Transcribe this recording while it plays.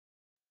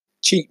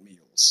Cheat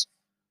meals.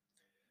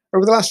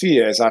 Over the last few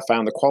years, I've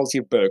found the quality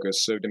of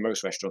burgers served in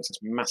most restaurants has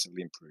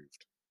massively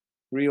improved.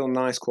 Real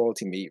nice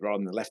quality meat rather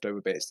than the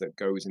leftover bits that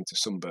goes into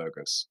some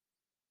burgers.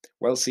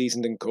 Well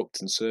seasoned and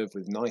cooked and served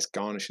with nice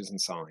garnishes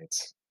and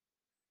sides.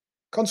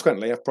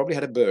 Consequently, I've probably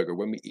had a burger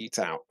when we eat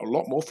out a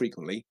lot more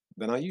frequently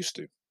than I used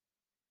to.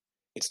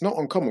 It's not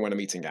uncommon when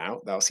I'm eating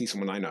out that I'll see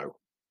someone I know.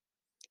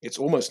 It's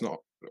almost not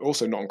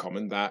also not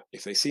uncommon that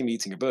if they see me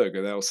eating a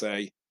burger, they'll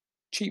say,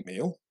 "Cheat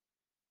meal?"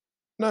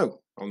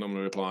 No, I'll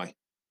normally reply.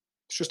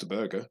 It's just a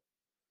burger.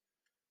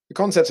 The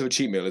concept of a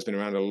cheat meal has been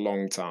around a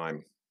long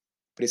time,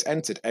 but it's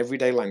entered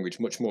everyday language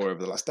much more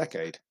over the last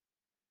decade.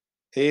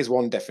 Here's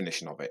one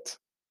definition of it.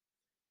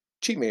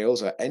 Cheat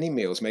meals are any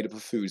meals made up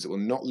of foods that will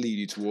not lead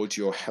you towards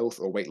your health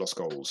or weight loss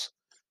goals.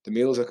 The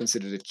meals are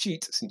considered a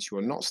cheat since you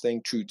are not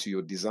staying true to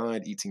your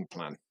desired eating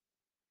plan.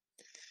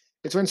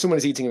 It's when someone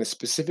is eating in a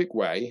specific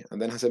way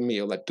and then has a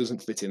meal that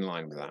doesn't fit in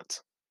line with that.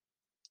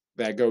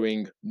 They're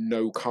going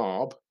no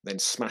carb, then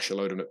smash a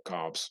load of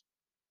carbs.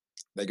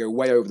 They go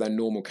way over their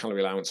normal calorie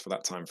allowance for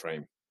that time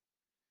frame.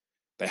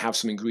 They have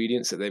some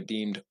ingredients that they've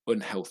deemed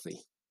unhealthy.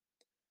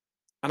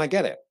 And I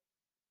get it.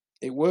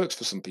 It works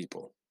for some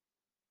people.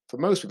 For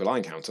most people I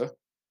encounter,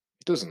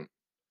 it doesn't.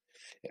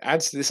 It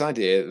adds to this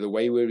idea that the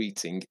way we're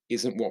eating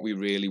isn't what we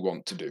really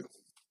want to do,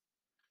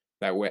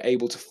 that we're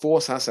able to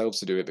force ourselves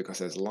to do it because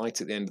there's light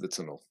at the end of the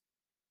tunnel,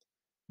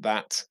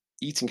 that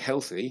eating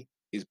healthy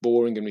is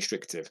boring and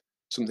restrictive,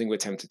 something we're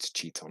tempted to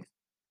cheat on,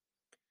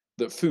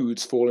 that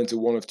foods fall into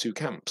one of two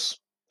camps,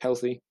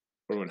 healthy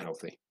or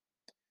unhealthy.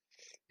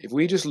 If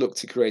we just look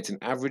to create an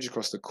average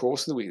across the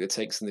course of the week that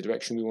takes in the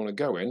direction we want to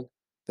go in,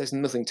 there's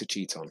nothing to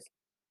cheat on.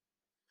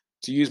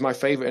 To use my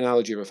favourite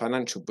analogy of a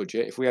financial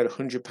budget, if we had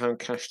 £100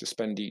 cash to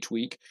spend each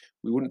week,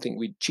 we wouldn't think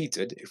we'd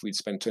cheated if we'd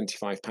spent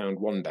 £25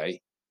 one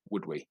day,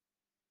 would we?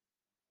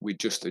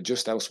 We'd just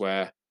adjust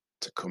elsewhere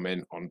to come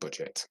in on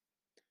budget.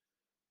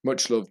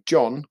 Much love,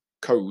 John,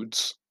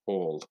 codes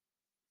all.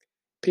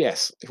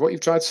 PS, if what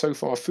you've tried so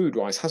far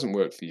food-wise hasn't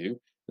worked for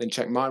you, then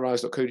check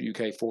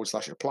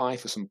myrise.co.uk/apply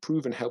for some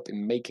proven help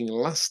in making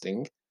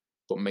lasting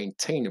but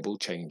maintainable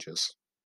changes.